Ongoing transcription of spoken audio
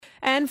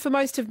And for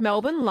most of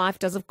Melbourne, life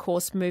does, of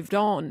course, moved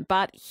on.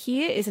 But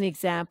here is an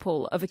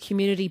example of a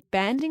community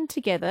banding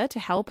together to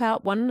help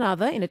out one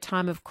another in a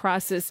time of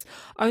crisis,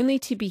 only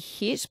to be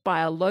hit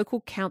by a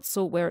local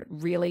council where it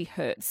really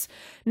hurts.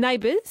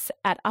 Neighbours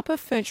at Upper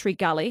Ferntree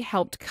Gully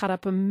helped cut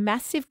up a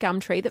massive gum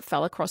tree that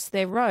fell across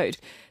their road.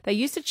 They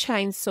used a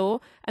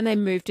chainsaw and they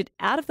moved it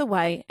out of the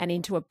way and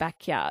into a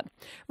backyard.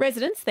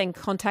 Residents then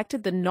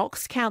contacted the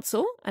Knox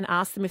Council and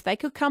asked them if they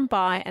could come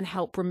by and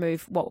help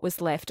remove what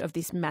was left of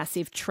this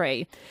massive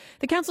tree.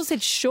 The council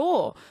said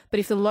sure, but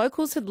if the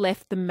locals had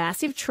left the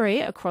massive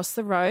tree across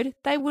the road,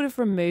 they would have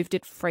removed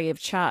it free of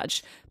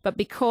charge. But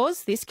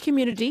because this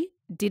community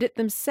did it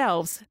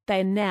themselves,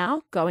 they're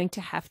now going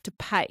to have to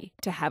pay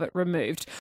to have it removed.